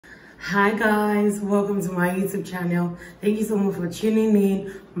Hi guys, welcome to my YouTube channel. Thank you so much for tuning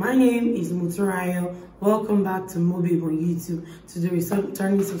in. My name is Ajimotunrayo. Welcome back to MOBAIBE on YouTube. To the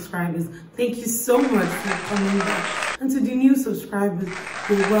returning subscribers, thank you so much for coming back. And to the new subscribers,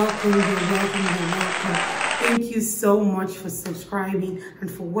 you're welcome, you're welcome, you're welcome. Thank you so much for subscribing and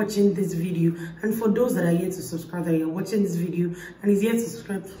for watching this video. And for those that are yet to subscribe, that are watching this video and is yet to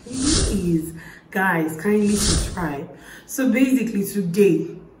subscribe, please, guys, kindly subscribe. So basically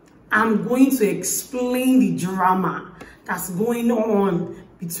today, I'm going to explain the drama that's going on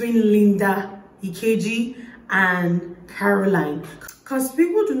between Linda, Ikeji, and Carolyne. Because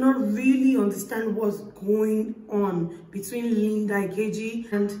people do not really understand what's going on between Linda,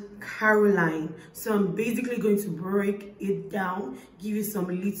 Ikeji, and Carolyne. So I'm basically going to break it down, give you some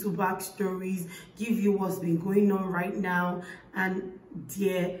little backstories, give you what's been going on right now, and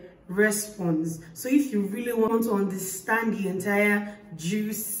their response. So if you really want to understand the entire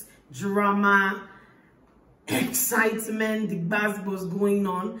juice, drama, excitement, the buzz was going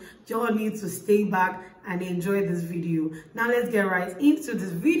on, you all need to stay back and enjoy this video. Now let's get right into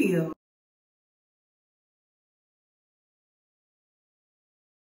this video.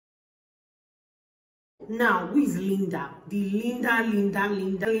 Now, who is Linda? The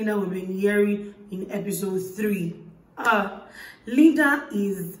Linda we've been hearing in episode 3. Linda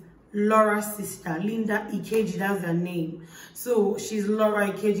is Laura's sister. Linda Ikeji, that's her name. So she's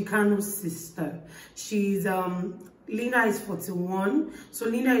Laura Ikeji Kanu's sister. She's Linda is 41. So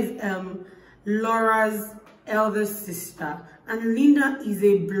Linda is Laura's elder sister. And Linda is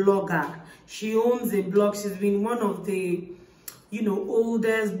a blogger. She owns a blog. She's been one of the,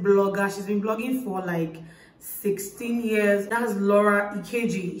 oldest bloggers. She's been blogging for like 16 years. That's Laura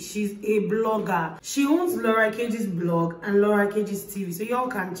Ikeji. She's a blogger. She owns Laura Ikeji's blog and Laura Ikeji's TV, so y'all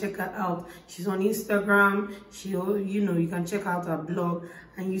can check her out. She's on Instagram. You can check out her blog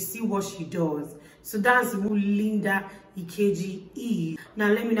and you see what she does. So that's who Linda Ikeji is. Now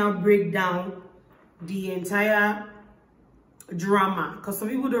let me now break down the entire drama, because some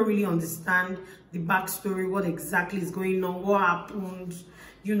people don't really understand the backstory, what exactly is going on, what happened.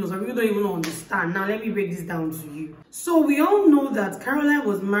 Some people don't even understand. Now let me break this down to you. So we all know that Carolyne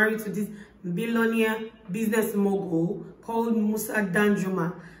was married to this billionaire business mogul called Musa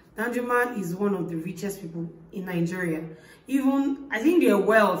Danjuma. Danjuma is one of the richest people in Nigeria. Even, I think their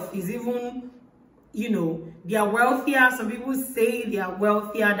wealth is even, they are wealthier. Some people say they are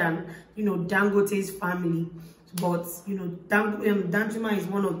wealthier than, Dangote's family. But, Danjuma is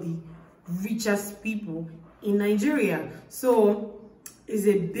one of the richest people in Nigeria. So is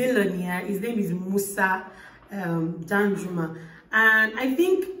a billionaire. His name is Musa Danjuma. And I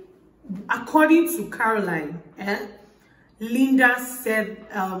think, according to Carolyne, Linda said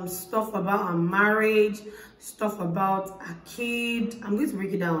stuff about her marriage, stuff about her kid. I'm going to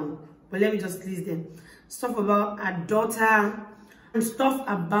break it down, but let me just list them. Stuff about her daughter and stuff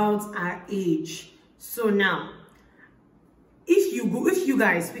about her age. So now, if you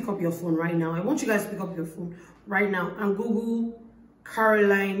guys pick up your phone right now, I want you guys to pick up your phone right now and Google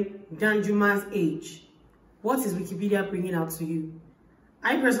Carolyne Danjuma's age. What is Wikipedia bringing out to you?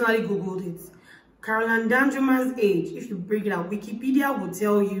 I personally googled it. Carolyne Danjuma's age, if you bring it out, Wikipedia will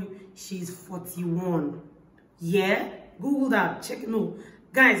tell you she's 41. Yeah, Google that. Check. No,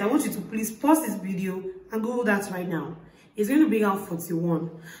 guys, I want you to please pause this video and Google that right now. It's going to bring out 41.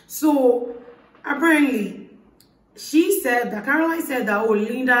 So apparently she said that Carolyne said that, oh,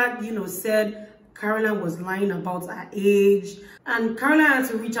 Linda said Carolyne was lying about her age, and Carolyne had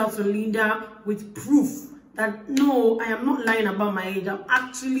to reach out to Linda with proof that, no, I am not lying about my age. I'm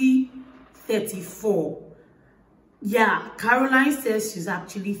actually 34. Yeah, Carolyne says she's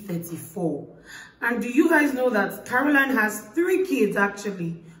actually 34. And do you guys know that Carolyne has 3 kids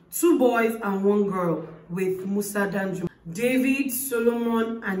actually, 2 boys and 1 girl with Musa Danjuma, David,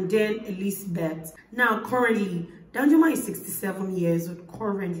 Solomon, and then Elizabeth. Now currently, Danjuma is 67 years old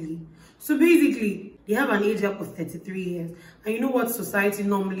currently. So basically, they have an age gap of 33 years. And you know what society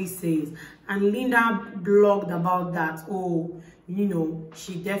normally says. And Linda blogged about that. Oh,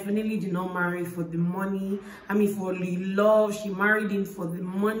 she definitely did not marry for the money. For the love. She married him for the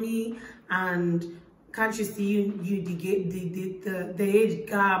money. And can't you see the age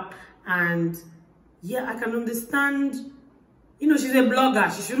gap? And yeah, I can understand. She's a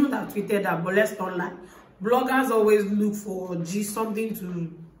blogger. She shouldn't have tweeted that, but let's not lie. Bloggers always look for something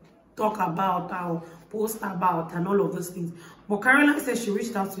to talk about or post about and all of those things. But Carolyne said she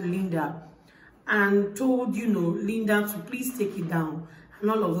reached out to Linda and told, Linda to please take it down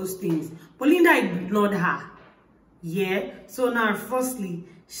and all of those things. But Linda ignored her. Yeah. So now, firstly,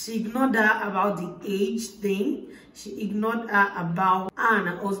 she ignored her about the age thing. She ignored her about her and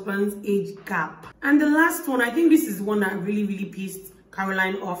her husband's age gap. And the last one, I think this is one that really pissed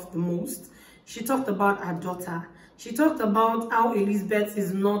Carolyne off the most. She talked about her daughter. She talked about how Elizabeth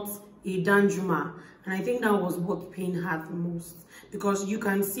is not a Danjuma. And I think that was what pained her the most. Because you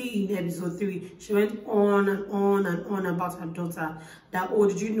can see in episode 3, she went on and on about her daughter. That, oh,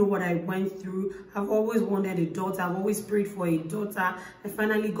 did you know what I went through? I've always wanted a daughter. I've always prayed for a daughter. I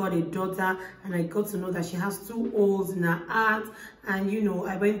finally got a daughter. And I got to know that she has 2 holes in her heart. And, you know,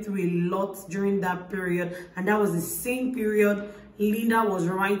 I went through a lot during that period. And that was the same period Linda was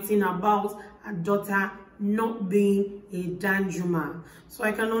writing about her daughter not being a Danjuma. So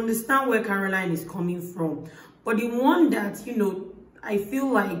I can understand where Carolyne is coming from. But the one that, you know, I feel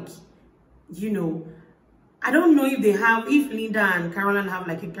like, you know, I don't know if Linda and Carolyne have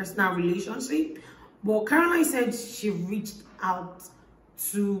like a personal relationship, but Carolyne said she reached out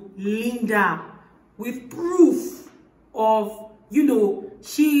to Linda with proof of, you know,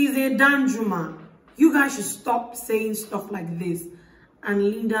 she is a Danjuma. You guys should stop saying stuff like this. And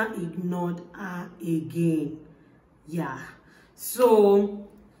Linda ignored her again. Yeah. So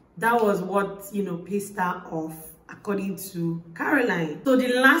that was what, you know, pissed her off, according to Carolyne. So the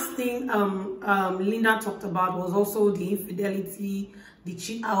last thing Linda talked about was also the infidelity,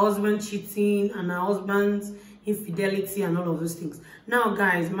 her husband cheating and her husband's infidelity and all of those things. Now,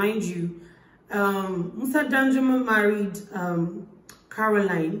 guys, mind you, Musa Danjuma married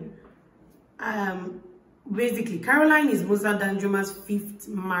Carolyne. Basically, Carolyne is Musa Danjuma's 5th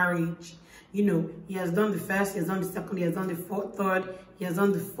marriage. You know, he has done the 1st, he has done the 2nd, he has done the 3rd, he has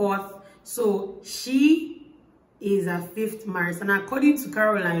done the 4th. So she is her 5th marriage. And according to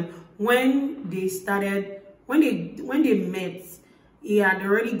Carolyne, when they met, he had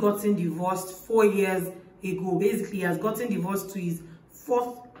already gotten divorced 4 years ago. Basically, he has gotten divorced to his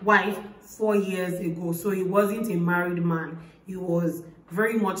 4th wife 4 years ago. So he wasn't a married man. He was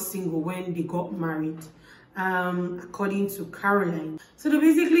very much single when they got married, according to Carolyne. So they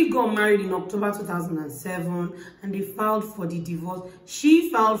basically got married in October 2007 and they filed for the divorce. She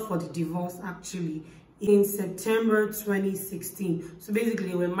filed for the divorce actually in September 2016. So basically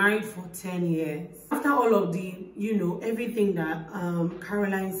they were married for 10 years. After all of the, you know, everything that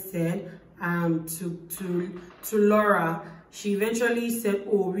Carolyne said to Laura, she eventually said,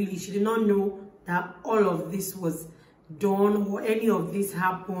 oh really, she did not know that all of this was done or any of this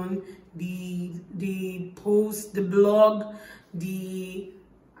happened. The post, the blog, she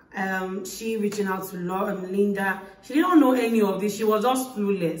reaching out to Laura and Linda, she didn't know any of this. She was just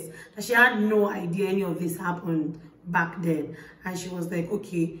clueless, that she had no idea any of this happened back then. And she was like,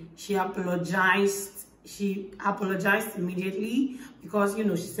 okay, she apologized immediately, because, you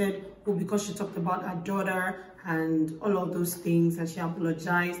know, she said, oh, because she talked about her daughter and all of those things, and she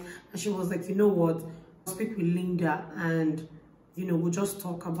apologized. And she was like, you know what, I'll speak with Linda and, you know, we'll just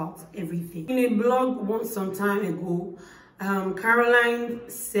talk about everything. In a blog some time ago, Carolyne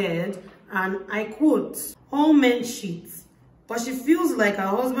said, and I quote, all men cheat, but she feels like her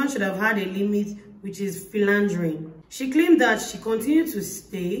husband should have had a limit, which is philandering. She claimed that she continued to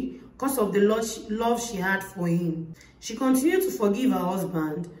stay because of the love she had for him. She continued to forgive her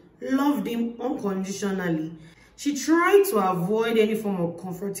husband, loved him unconditionally. She tried to avoid any form of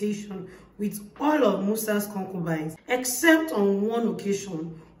confrontation with all of Musa's concubines, except on one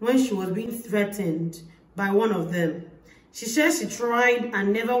occasion when she was being threatened by one of them. She says she tried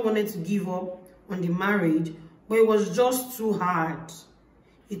and never wanted to give up on the marriage, but it was just too hard.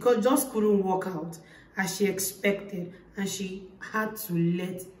 It just couldn't work out as she expected, and she had to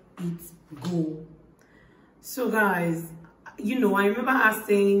let it go. So guys, you know, I remember her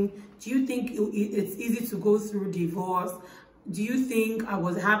saying, do you think it's easy to go through divorce? Do you think I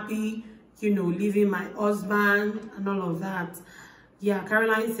was happy, you know, leaving my husband and all of that? Yeah,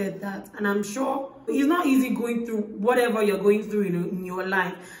 Carolyne said that. And I'm sure it's not easy going through whatever you're going through in your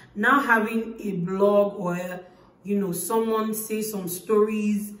life. Now having a blog or, you know, someone say some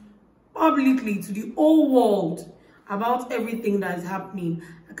stories publicly to the whole world about everything that is happening.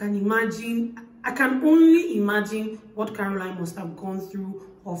 I can only imagine what Carolyne must have gone through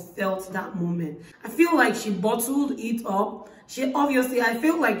or felt that moment. I feel like she bottled it up. I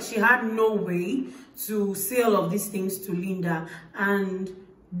felt like she had no way to say all of these things to Linda, and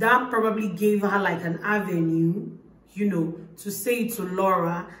that probably gave her like an avenue, you know, to say it to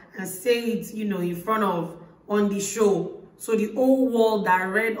Laura and say it, you know, in front of, on the show. So the whole world that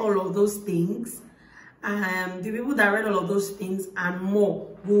read all of those things, the people that read all of those things and more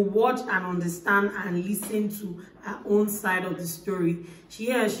will watch and understand and listen to her own side of the story.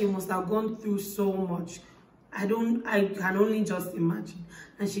 She must have gone through so much I can only just imagine.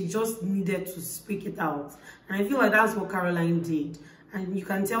 And she just needed to speak it out. And I feel like that's what Carolyne did. And you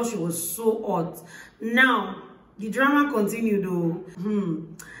can tell she was so hot. Now, the drama continued though.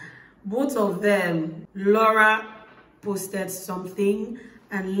 Both of them, Laura posted something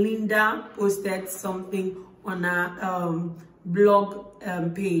and Linda posted something on her blog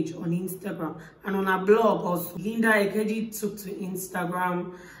page on Instagram. And on her blog also, Linda Ikeji took to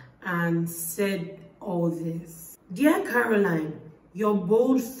Instagram and said all this. Dear Carolyne, your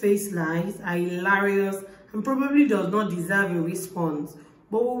bold-faced lies are hilarious and probably does not deserve a response,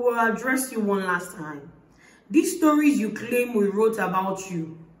 but we will address you one last time. These stories you claim we wrote about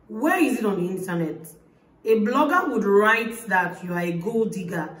you, where is it on the internet? A blogger would write that you are a gold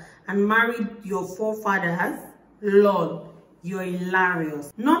digger and married your forefathers? Lord, you're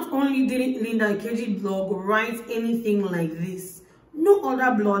hilarious. Not only didn't Linda Ikeji blog write anything like this, no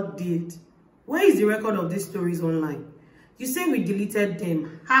other blog did. Where is the record of these stories online? You say we deleted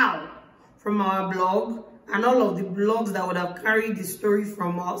them. How? From our blog and all of the blogs that would have carried the story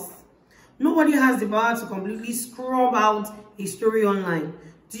from us? Nobody has the power to completely scrub out a story online.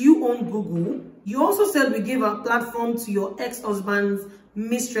 Do you own Google? You also said we gave a platform to your ex-husband's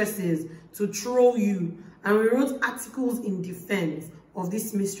mistresses to troll you, and we wrote articles in defense of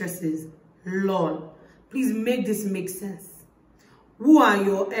these mistresses. Lord, please make this make sense. Who are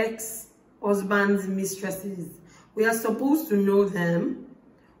your ex-husband's mistresses? We are supposed to know them.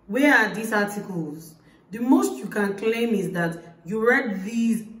 Where are these articles? The most you can claim is that you read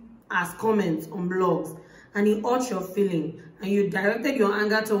these as comments on blogs and it hurt your feeling, and you directed your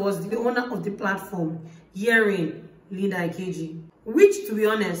anger towards the owner of the platform, hearing Linda Ikeji, which, to be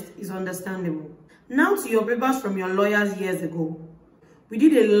honest, is understandable. Now to your papers from your lawyers years ago. We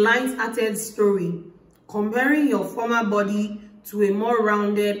did a light-hearted story comparing your former body to a more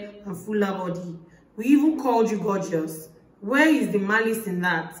rounded and fuller body. We even called you gorgeous. Where is the malice in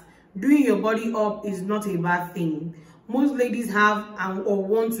that? Doing your body up is not a bad thing. Most ladies have or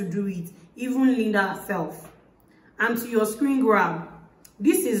want to do it, even Linda herself. And to your screen grab,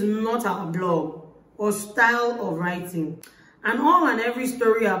 this is not our blog or style of writing. And all and every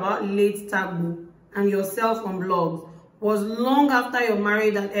story about late Tagbo and yourself on blogs was long after your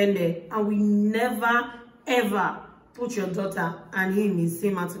marriage had ended, and we never ever put your daughter and him in the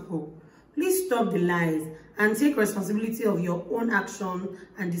same article. Please stop the lies and take responsibility of your own action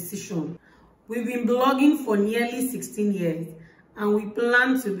and decision. We've been blogging for nearly 16 years, and we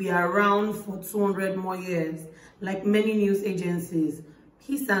plan to be around for 200 more years, like many news agencies.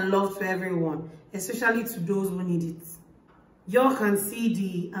 Peace and love to everyone, especially to those who need it. Y'all can see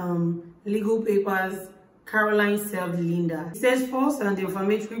the legal papers Carolyne served Linda. It says false and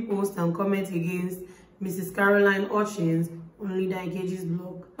defamatory posts and comments against Mrs. Carolyne Hutchings on Linda Ikeji's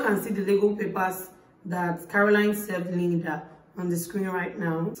blog. You can see the legal papers that Carolyne served Linda on the screen right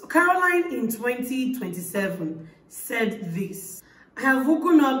now. So Carolyne in 2027 said this: I have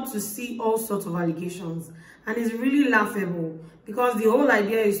woken up to see all sorts of allegations, and it's really laughable because the whole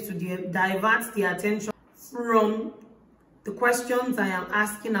idea is to divert the attention from the questions I am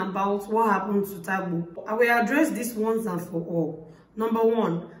asking about what happened to Tagbo. I will address this once and for all. Number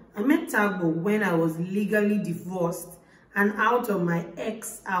one, I met Tagbo when I was legally divorced and out of my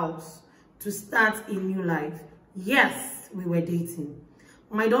ex house to start a new life. Yes, we were dating.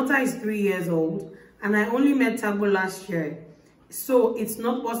 My daughter is 3 years old and I only met Tagbo last year. So it's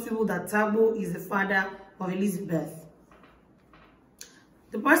not possible that Tagbo is the father of Elizabeth.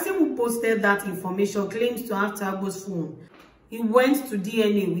 The person who posted that information claims to have Tagbo's phone. He went to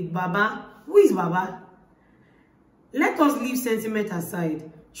DNA with Baba. Who is Baba? Let us leave sentiment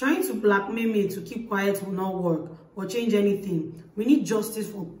aside. Trying to blackmail me to keep quiet will not work or change anything. We need justice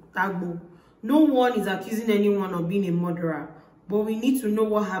for Tagbo. No one is accusing anyone of being a murderer, but we need to know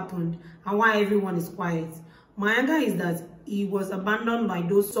what happened and why everyone is quiet. My anger is that he was abandoned by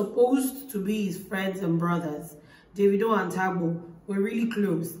those supposed to be his friends and brothers. Davido and Tagbo were really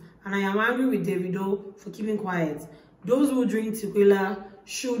close, and I am angry with Davido for keeping quiet. Those who drink tequila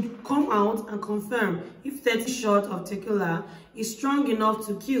should come out and confirm if 30 shots of tequila is strong enough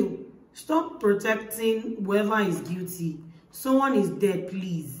to kill. Stop protecting whoever is guilty. Someone is dead,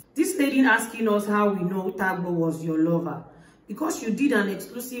 please. This lady asking us how we know Tagbo was your lover. Because you did an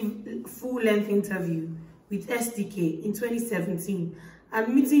exclusive full-length interview with STK in 2017,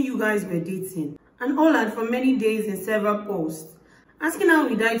 admitting you guys were dating. And all that for many days in several posts. Asking how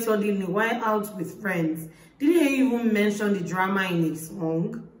he died suddenly while out with friends. Didn't he even mention the drama in his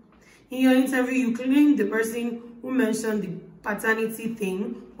song? In your interview, you claimed the person who mentioned the paternity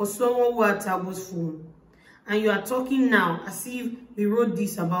thing was someone who had Tagbo's phone. And you are talking now as if we wrote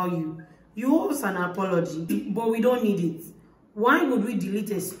this about you. You owe us an apology, but we don't need it. Why would we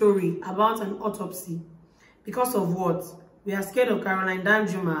delete a story about an autopsy? Because of what? We are scared of Carolyne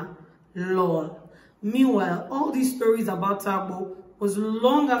Danjuma? Lol. Meanwhile, all these stories about Tagbo was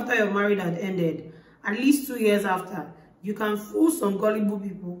long after your marriage had ended, at least 2 years after. You can fool some gullible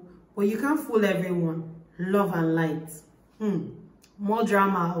people, but you can't fool everyone. Love and light. More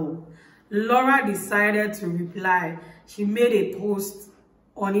drama. Oh. Laura decided to reply. She made a post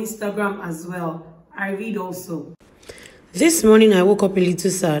on Instagram as well. I read also. This morning I woke up a little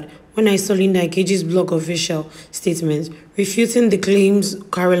sad when I saw Linda Ikeji's blog official statement refuting the claims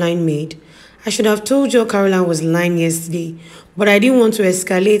Carolyne made. I should have told you Carolyne was lying yesterday, but I didn't want to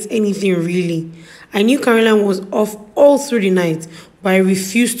escalate anything really. I knew Carolyne was off all through the night, but I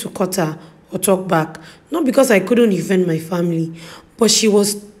refused to cut her or talk back. Not because I couldn't defend my family, but she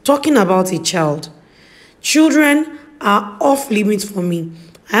was talking about a child. Children are off limits for me.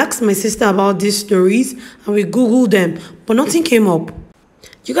 I asked my sister about these stories and we googled them, but nothing came up.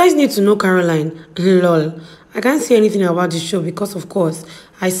 You guys need to know Carolyne. Lol. I can't say anything about this show because, of course,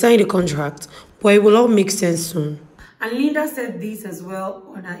 I signed a contract, but it will all make sense soon. And Linda said this as well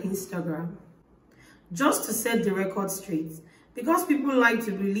on her Instagram. Just to set the record straight, because people like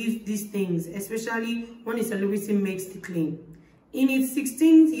to believe these things, especially when a celebrity makes the claim. In its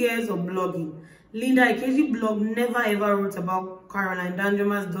 16 years of blogging, Linda Ikeji blog never ever wrote about Carolyne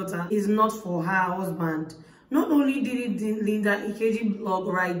Danjuma's daughter is not for her husband. Not only did Linda Ikeji blog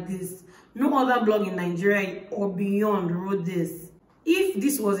write this, no other blog in Nigeria or beyond wrote this. If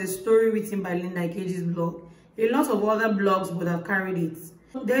this was a story written by Linda Ikeji's blog, a lot of other blogs would have carried it.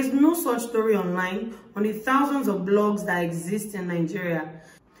 There is no such story online on the thousands of blogs that exist in Nigeria.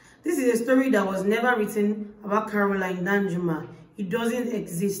 This is a story that was never written about Carolyne Danjuma. It doesn't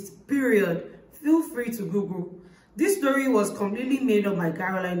exist, period. Feel free to Google. This story was completely made up by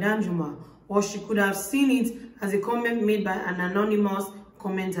Carolyne Danjuma, or she could have seen it as a comment made by an anonymous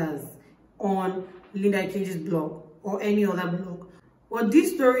commenters on Linda Ikeji's blog or any other blog. But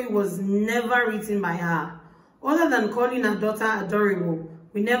this story was never written by her. Other than calling her daughter adorable,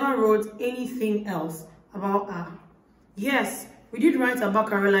 we never wrote anything else about her. Yes, we did write about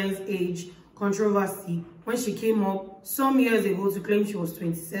Carolyne's age controversy when she came up some years ago to claim she was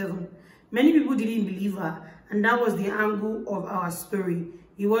 27. Many people didn't believe her, and that was the angle of our story.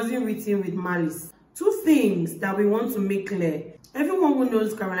 It wasn't written with malice. Two things that we want to make clear. Everyone who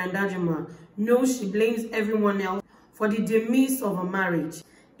knows Carolyne Danjuma knows she blames everyone else for the demise of a marriage.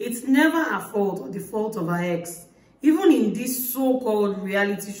 It's never her fault or the fault of her ex. Even in this so-called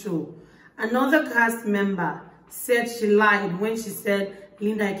reality show, another cast member said she lied when she said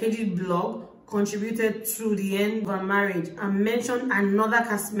Linda Ikeji's blog contributed to the end of her marriage and mentioned another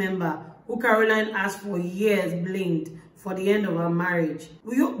cast member who Carolyne has for years blamed for the end of her marriage.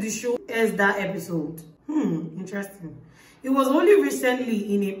 We hope the show airs that episode. Interesting. It was only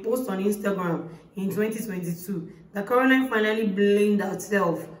recently in a post on Instagram in 2022 that Carolyne finally blamed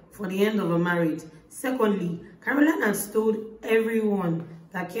herself for the end of her marriage. Secondly, Carolyne has told everyone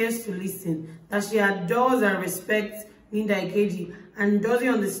that cares to listen that she adores and respects Linda Ikeji and doesn't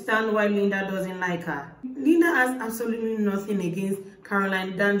understand why Linda doesn't like her. Linda has absolutely nothing against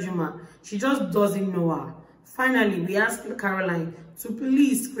Carolyne Danjuma. She just doesn't know her. Finally, we asked Carolyne to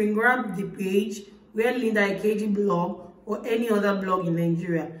please screen grab the page where Linda Ikeji blog or any other blog in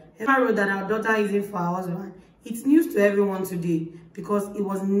Nigeria ever wrote that her daughter isn't for her husband. It's news to everyone today because it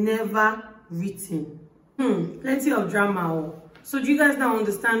was never written. Plenty of drama. So do you guys now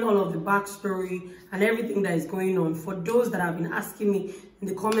understand all of the backstory and everything that is going on? For those that have been asking me in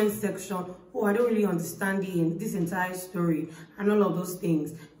the comment section, oh, I don't really understand this entire story and all of those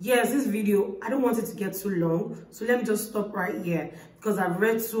things. Yes, this video, I don't want it to get too long, so let me just stop right here because I've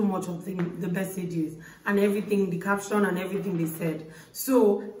read so much of the messages and everything, the caption and everything they said.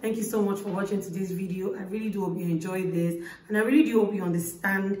 So thank you so much for watching today's video. I really do hope you enjoyed this, and I really do hope you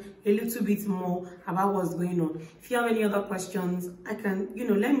understand a little bit more about what's going on. If you have any other questions, I can,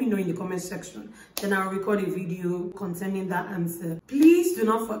 let me know in the comment section. Then I'll record a video containing that answer. Please do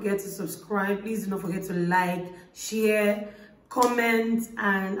not forget to subscribe. Please do not forget to like, share, comment,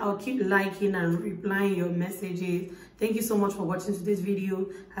 and I'll keep liking and replying your messages. Thank you so much for watching today's video.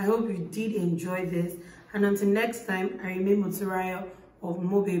 I hope you did enjoy this, and until next time, I remain Motorayo of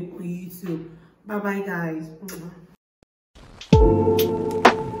MOBAIBE on YouTube. Bye bye guys.